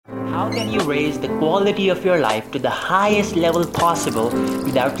How can you raise the quality of your life to the highest level possible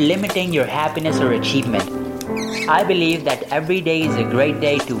without limiting your happiness or achievement? I believe that every day is a great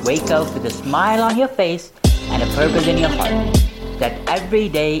day to wake up with a smile on your face and a purpose in your heart. That every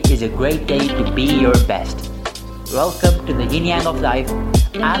day is a great day to be your best. Welcome to the Yin Yang of Life.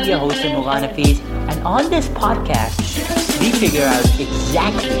 I'm your host Mughal Hafiz, and on this podcast, we figure out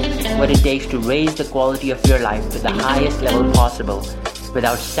exactly what it takes to raise the quality of your life to the highest level possible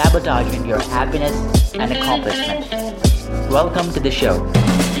without sabotaging your happiness and accomplishment. Welcome to the show.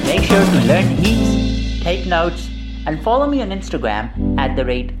 Make sure to learn heaps, take notes, and follow me on Instagram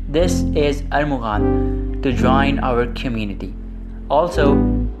 @thisisarmughan to join our community. Also,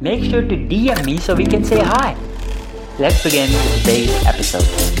 make sure to DM me so we can say hi. Let's begin with today's episode.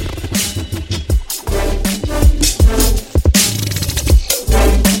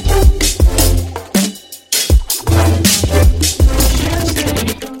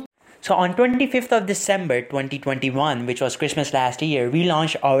 So on 25th of December 2021, which was Christmas last year, we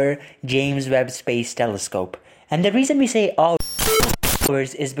launched our James Webb Space Telescope. And the reason we say ours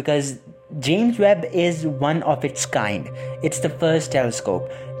is because James Webb is one of its kind. It's the first telescope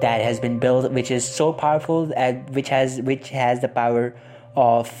that has been built, which is so powerful, which has the power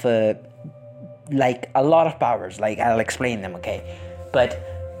of like a lot of powers. Like, I'll explain them, okay? But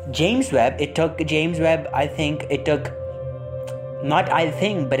James Webb, it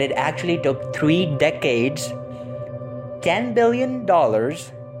actually took 3 decades, $10 billion,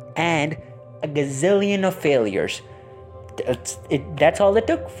 and a gazillion of failures. That's all it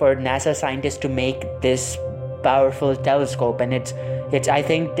took for NASA scientists to make this powerful telescope. And it's I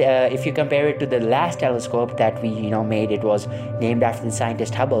think if you compare it to the last telescope that we made, it was named after the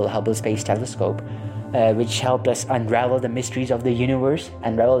scientist Hubble Space Telescope, which helped us unravel the mysteries of the universe,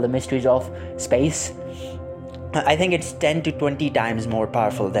 unravel the mysteries of space. I think it's 10 to 20 times more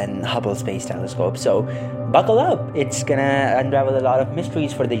powerful than Hubble Space Telescope. So buckle up. It's gonna unravel a lot of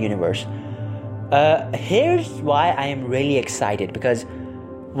mysteries for the universe. Here's why I am really excited, because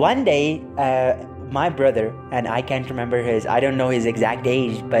one day my brother, and I can't remember I don't know his exact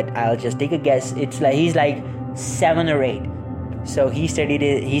age, but I'll just take a guess. It's like he's like 7 or 8. So he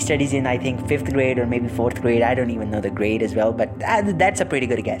studies in, I think, 5th grade or maybe 4th grade. I don't even know the grade as well, but that's a pretty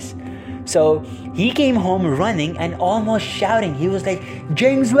good guess. So he came home running and almost shouting. He was like,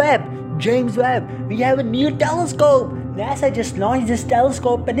 James Webb, we have a new telescope. NASA just launched this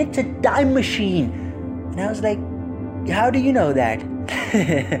telescope and it's a time machine. And I was like, how do you know that?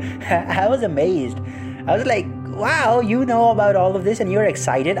 I was amazed. I was like, wow, you know about all of this and you're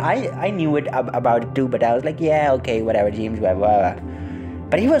excited. I knew about it too, but I was like, yeah, okay, whatever, James Webb, blah, blah.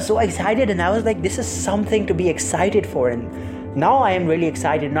 But he was so excited, and I was like, this is something to be excited for. And now I am really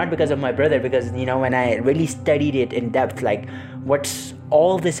excited, not because of my brother, because when I really studied it in depth, like, what's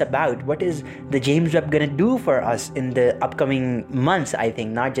all this about? What is the James Webb gonna do for us in the upcoming months? I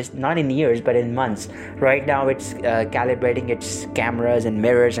think not in years, but in months. Right now it's calibrating its cameras and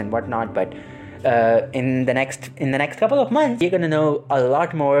mirrors and whatnot, but in the next couple of months, you're gonna know a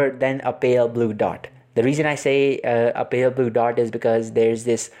lot more than a pale blue dot. The reason I say a pale blue dot is because there's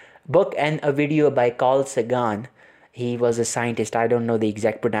this book and a video by Carl Sagan. He was a scientist. I don't know the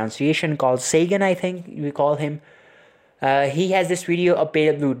exact pronunciation. Carl Sagan, I think we call him. He has this video, A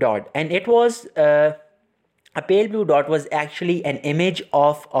Pale Blue Dot. And it was, A Pale Blue Dot was actually an image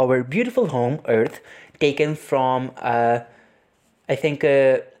of our beautiful home, Earth, taken from, I think,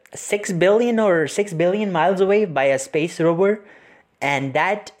 6 billion miles away by a space rover. And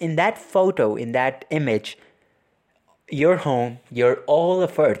in that photo, in that image, your home, all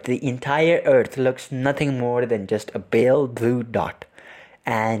of Earth, the entire Earth looks nothing more than just a pale blue dot.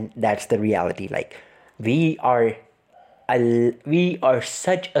 And that's the reality. Like, we are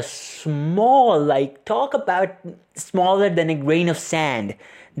such a small, like, talk about smaller than a grain of sand.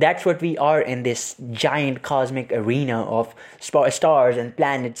 That's what we are in this giant cosmic arena of stars and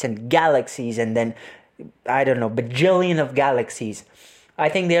planets and galaxies, and then, I don't know, bajillion of galaxies. I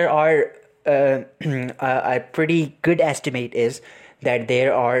think there are a pretty good estimate is that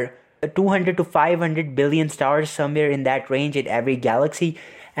there are 200 to 500 billion stars, somewhere in that range, in every galaxy,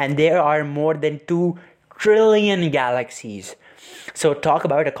 and there are more than 2 trillion galaxies. So talk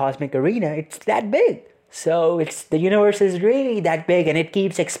about a cosmic arena, it's that big. So the universe is really that big, and it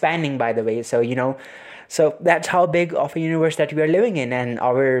keeps expanding, by the way. So that's how big of a universe that we are living in, and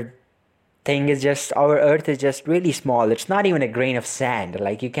our Earth is just really small. It's not even a grain of sand.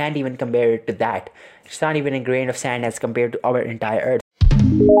 Like, you can't even compare it to that. It's not even a grain of sand as compared to our entire Earth.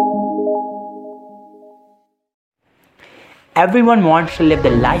 Everyone wants to live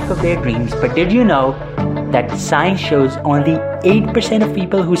the life of their dreams, but did you know that science shows only 8% of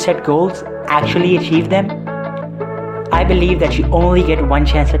people who set goals actually achieve them? I believe that you only get one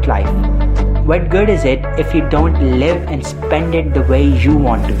chance at life. What good is it if you don't live and spend it the way you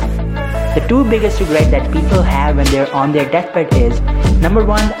want to? The two biggest regrets that people have when they're on their deathbed is, number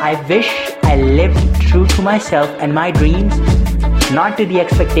one, I wish I lived true to myself and my dreams, not to the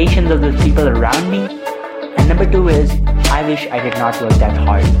expectations of the people around me. And number two is, I wish I did not work that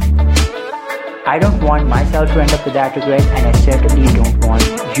hard. I don't want myself to end up with that regret, and I certainly don't want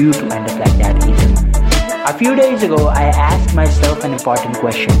you to end up like that either. A few days ago, I asked myself an important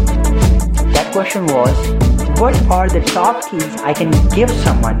question. That question was, what are the top keys I can give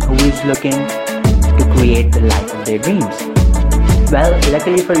someone who is looking to create the life of their dreams? Well,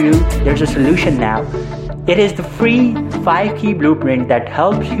 luckily for you, there's a solution now. It is the free 5-key blueprint that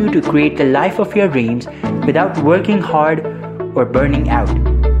helps you to create the life of your dreams without working hard or burning out.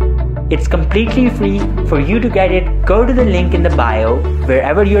 It's completely free. For you to get it, go to the link in the bio,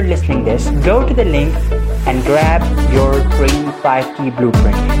 wherever you're listening this, go to the link and grab your free 5-key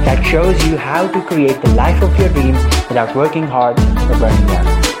blueprint that shows you how to create the life of your dreams without working hard or burning out.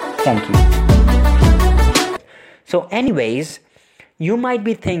 Thank you. So anyways, you might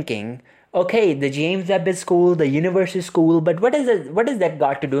be thinking, okay, the James Webb is cool, the universe is cool, but what is that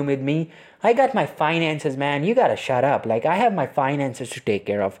got to do with me? I got my finances, man. You gotta shut up. Like, I have my finances to take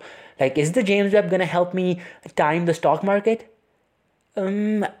care of. Like, is the James Webb gonna help me time the stock market?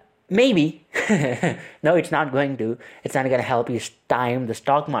 Maybe. No, it's not going to. It's not gonna help you time the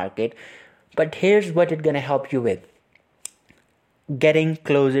stock market. But here's what it's gonna help you with. Getting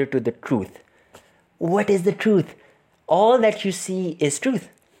closer to the truth. What is the truth? All that you see is truth.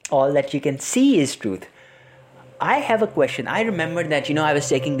 All that you can see is truth. I have a question. I remember that, I was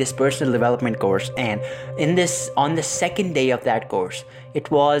taking this personal development course, and on the second day of that course,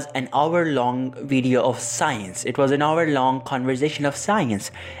 it was an hour-long video of science. It was an hour-long conversation of science.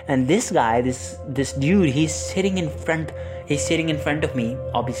 And this guy, this dude, he's sitting in front of me,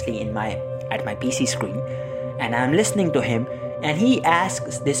 obviously at my PC screen, and I'm listening to him, and he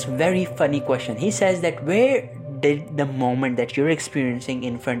asks this very funny question. He says that, where did the moment that you're experiencing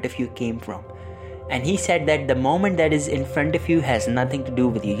in front of you came from? And he said that the moment that is in front of you has nothing to do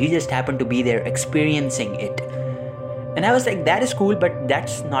with you. You just happen to be there experiencing it. And I was like, that is cool, but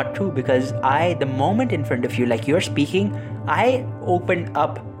that's not true, because the moment in front of you, like you're speaking, I opened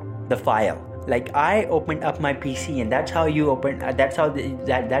up the file. Like, I opened up my PC, and that's how you open. That's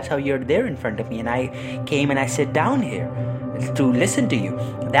how you're there in front of me. And I came and I sit down here to listen to you.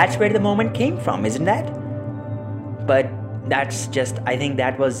 That's where the moment came from, isn't that? But I think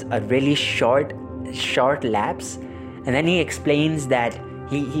that was a really short lapse. And then he explains that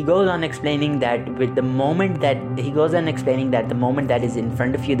he goes on explaining that the moment that is in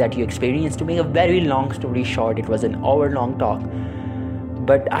front of you that you experience. To make a very long story short, it was an hour-long talk.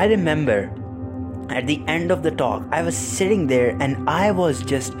 But I remember at the end of the talk, I was sitting there and I was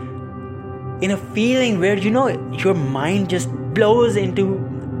just in a feeling where, your mind just blows into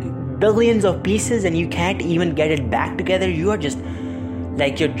billions of pieces and you can't even get it back together. You are just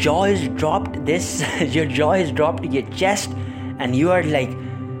like, your jaw is dropped to your chest, and you are like,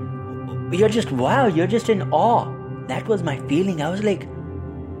 you're just in awe. That was my feeling. I was like,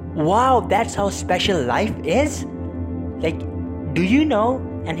 wow, that's how special life is. Like, do you know?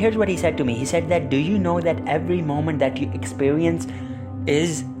 And here's what he said to me. He said that, do you know that every moment that you experience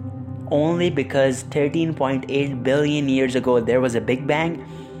is only because 13.8 billion years ago there was a Big Bang?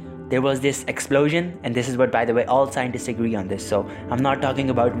 There was this explosion, and this is what, by the way, all scientists agree on this. So I'm not talking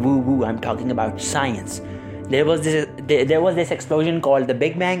about woo-woo, I'm talking about science. There was this explosion called the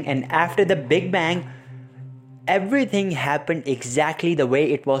Big Bang, and after the Big Bang, everything happened exactly the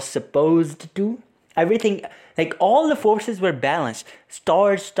way it was supposed to. Everything, like all the forces were balanced.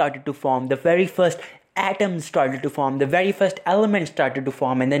 Stars started to form, the very first atoms started to form, the very first elements started to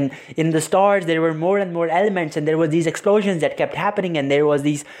form, and then in the stars there were more and more elements, and there were these explosions that kept happening, and there was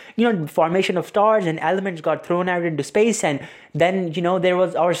these formation of stars, and elements got thrown out into space, and then there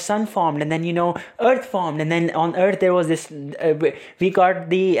was our sun formed, and then Earth formed, and then on Earth there was this we got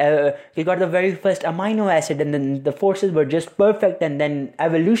the very first amino acid, and then the forces were just perfect, and then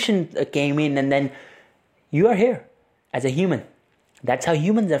evolution came in, and then you are here as a human. That's how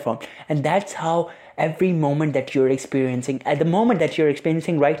humans are formed, and that's how every moment that you're experiencing, at the moment that you're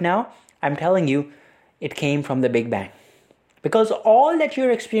experiencing right now, I'm telling you, it came from the Big Bang. Because all that you're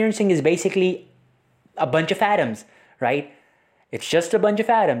experiencing is basically a bunch of atoms, right? It's just a bunch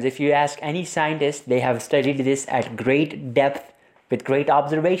of atoms. If you ask any scientist, they have studied this at great depth, with great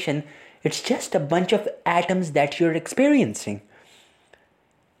observation. It's just a bunch of atoms that you're experiencing.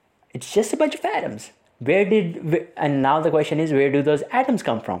 It's just a bunch of atoms. And now the question is, where do those atoms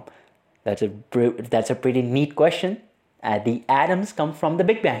come from? That's a pretty neat question. The atoms come from the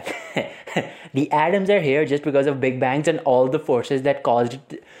Big Bang. The atoms are here just because of Big Bangs and all the forces that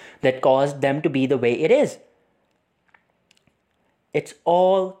caused them to be the way it is. It's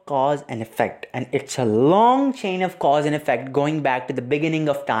all cause and effect, and it's a long chain of cause and effect going back to the beginning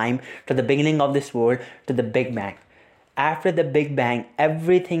of time, to the beginning of this world, to the Big Bang. After the Big Bang,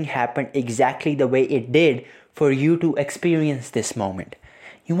 everything happened exactly the way it did for you to experience this moment.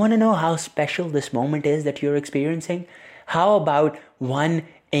 You want to know how special this moment is that you're experiencing? How about one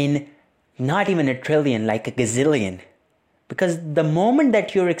in not even a trillion, like a gazillion? Because the moment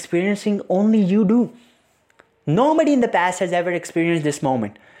that you're experiencing, only you do. Nobody in the past has ever experienced this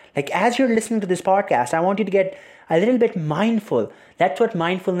moment. Like, as you're listening to this podcast, I want you to get a little bit mindful. That's what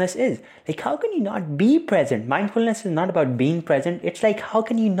mindfulness is. Like, how can you not be present? Mindfulness is not about being present. It's like, how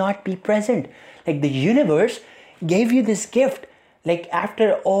can you not be present? Like, the universe gave you this gift. Like,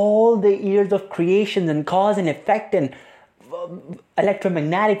 after all the years of creation and cause and effect and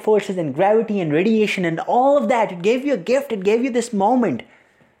electromagnetic forces and gravity and radiation and all of that, it gave you a gift. It gave you this moment.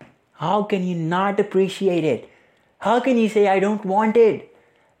 How can you not appreciate it? How can you say, I don't want it?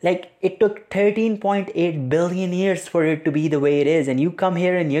 Like, it took 13.8 billion years for it to be the way it is, and you come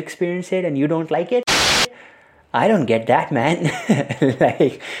here and you experience it and you don't like it? I don't get that, man.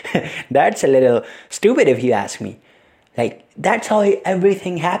 Like, that's a little stupid if you ask me. Like, that's how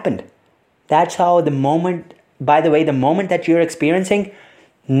everything happened. That's how the moment, by the way, the moment that you're experiencing,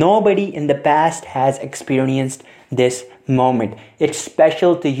 nobody in the past has experienced this moment. It's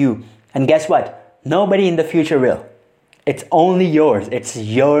special to you. And guess what? Nobody in the future will. It's only yours. It's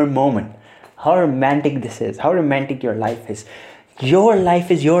your moment. How romantic this is. How romantic your life is. Your life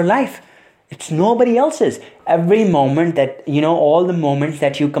is your life. It's nobody else's. Every moment that, all the moments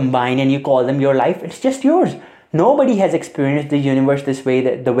that you combine and you call them your life, it's just yours. Nobody has experienced the universe this way,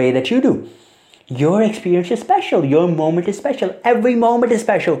 the way that you do. Your experience is special. Your moment is special. Every moment is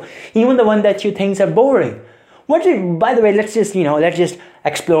special. Even the one that you think are boring. By the way, let's just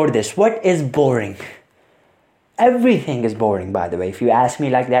explore this. What is boring? Everything is boring, by the way. If you ask me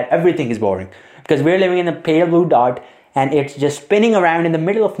like that, everything is boring. Because we're living in a pale blue dot and it's just spinning around in the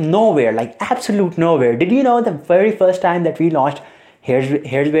middle of nowhere, like absolute nowhere. Did you know the very first time that we launched,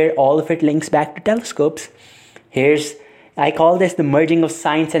 here's where all of it links back to telescopes. I call this the merging of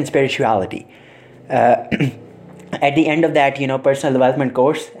science and spirituality. At the end of that, personal development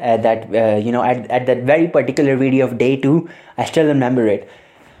course, at that very particular video of day 2, I still remember it.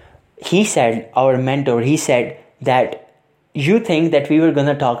 Our mentor said that you think that we were going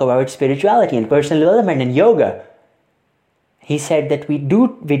to talk about spirituality and personal development and yoga. He said that we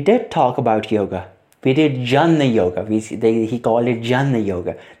did talk about yoga. We did Jnana Yoga. He called it Jnana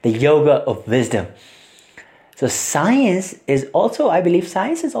Yoga, the yoga of wisdom. So science is also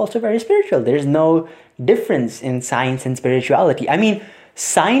very spiritual. There's no difference in science and spirituality. I mean,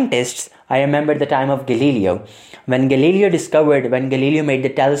 scientists, I remember the time of Galileo. When Galileo made the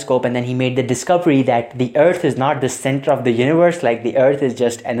telescope and then he made the discovery that the Earth is not the center of the universe, like the Earth is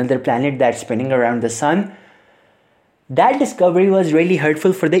just another planet that's spinning around the sun. That discovery was really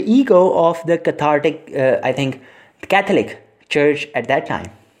hurtful for the ego of the Catholic Church at that time.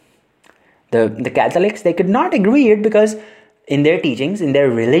 The Catholics, they could not agree it because in their teachings, in their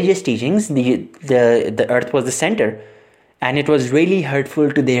religious teachings, the Earth was the center. And it was really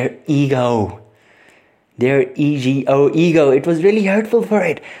hurtful to their ego. Their ego. It was really hurtful for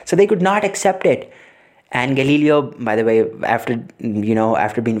it. So they could not accept it. And Galileo, by the way,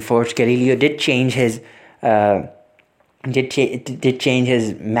 after being forced, Galileo did change his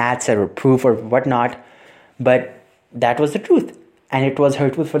maths or proof or whatnot. But that was the truth. And it was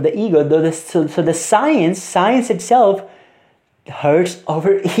hurtful for the ego. So the science itself hurts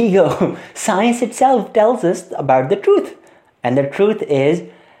our ego. Science itself tells us about the truth. And the truth is,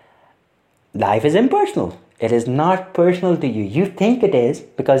 life is impersonal. It is not personal to you. You think it is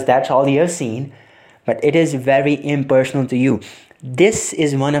because that's all you have seen. But it is very impersonal to you. This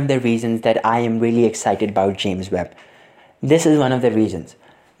is one of the reasons that I am really excited about James Webb. This is one of the reasons.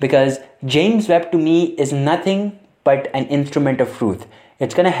 Because James Webb to me is nothing but an instrument of truth.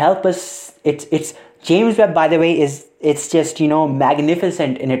 It's going to help us. It's James Webb, by the way, it's just,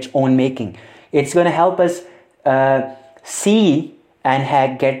 magnificent in its own making. It's going to help us see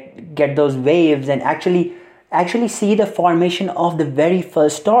and get those waves and actually see the formation of the very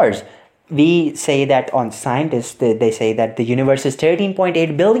first stars. We say that on scientists, they say that the universe is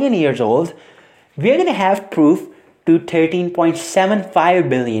 13.8 billion years old. We're going to have proof to 13.75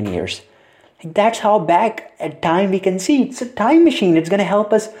 billion years. That's how back at time we can see. It's a time machine. It's going to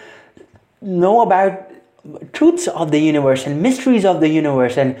help us know about truths of the universe and mysteries of the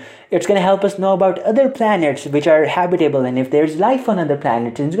universe, and it's going to help us know about other planets which are habitable, and if there's life on other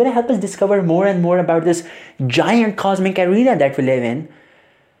planets, and it's going to help us discover more and more about this giant cosmic arena that we live in.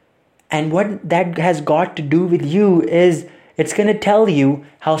 And what that has got to do with you is it's going to tell you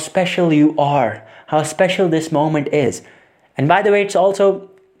how special you are, how special this moment is. And by the way, it's also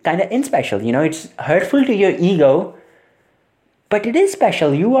kind of unspecial. It's hurtful to your ego, but it is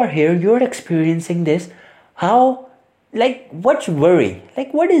special. You are here, you're experiencing this. What's worry?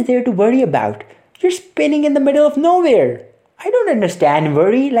 What is there to worry about? You're spinning in the middle of nowhere. I don't understand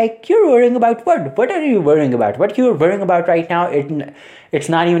worry. You're worrying about what? What are you worrying about? What you're worrying about right now, it's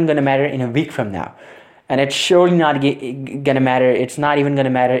not even going to matter in a week from now. And it's surely not going to matter. It's not even going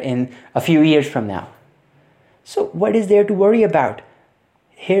to matter in a few years from now. So what is there to worry about?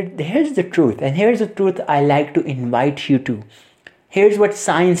 Here's the truth. And here's the truth I like to invite you to. Here's what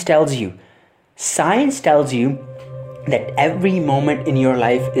science tells you. Science tells you that every moment in your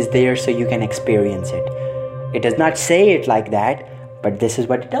life is there so you can experience it. It does not say it like that, but this is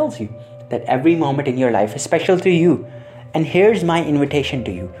what it tells you. That every moment in your life is special to you. And here's my invitation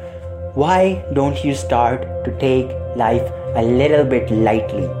to you. Why don't you start to take life a little bit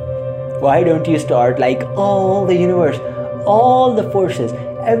lightly? Why don't you start all the universe, all the forces,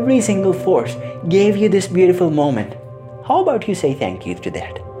 every single force gave you this beautiful moment. How about you say thank you to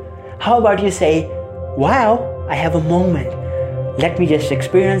that? How about you say, wow, I have a moment. Let me just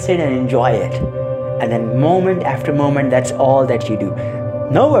experience it and enjoy it. And then moment after moment, that's all that you do.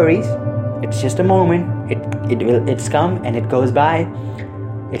 No worries. It's just a moment. It's come and it goes by.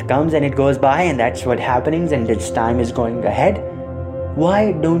 It comes and it goes by, and that's what happens, and this time is going ahead.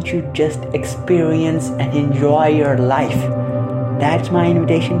 Why don't you just experience and enjoy your life? That's my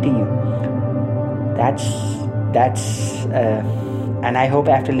invitation to you. And I hope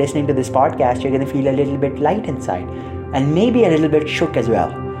after listening to this podcast, you're going to feel a little bit light inside, and maybe a little bit shook as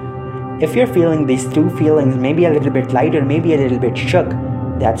well. If you're feeling these two feelings, maybe a little bit lighter, maybe a little bit shook,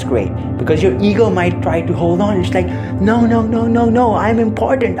 that's great. Because your ego might try to hold on. It's no, I'm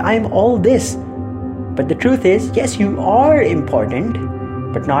important. I'm all this. But the truth is, yes, you are important,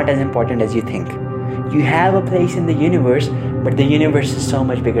 but not as important as you think. You have a place in the universe, but the universe is so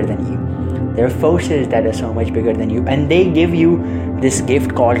much bigger than you. There are forces that are so much bigger than you, and they give you this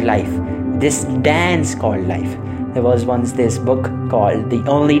gift called life, this dance called life. There was once this book called The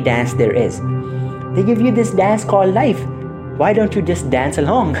Only Dance There Is. They give you this dance called life. Why don't you just dance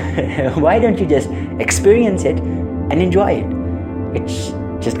along? Why don't you just experience it and enjoy it? It's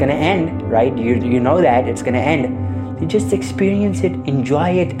just going to end, right? You know that it's going to end. You just experience it, enjoy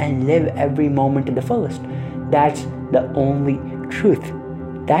it, and live every moment to the fullest. That's the only truth.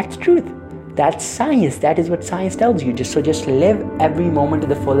 That's truth. That's science. That is what science tells you. Just live every moment to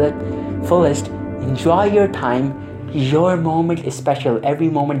the fullest. Enjoy your time. Your moment is special. Every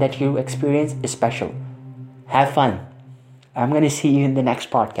moment that you experience is special. Have fun. I'm going to see you in the next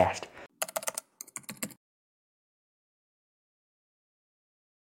podcast.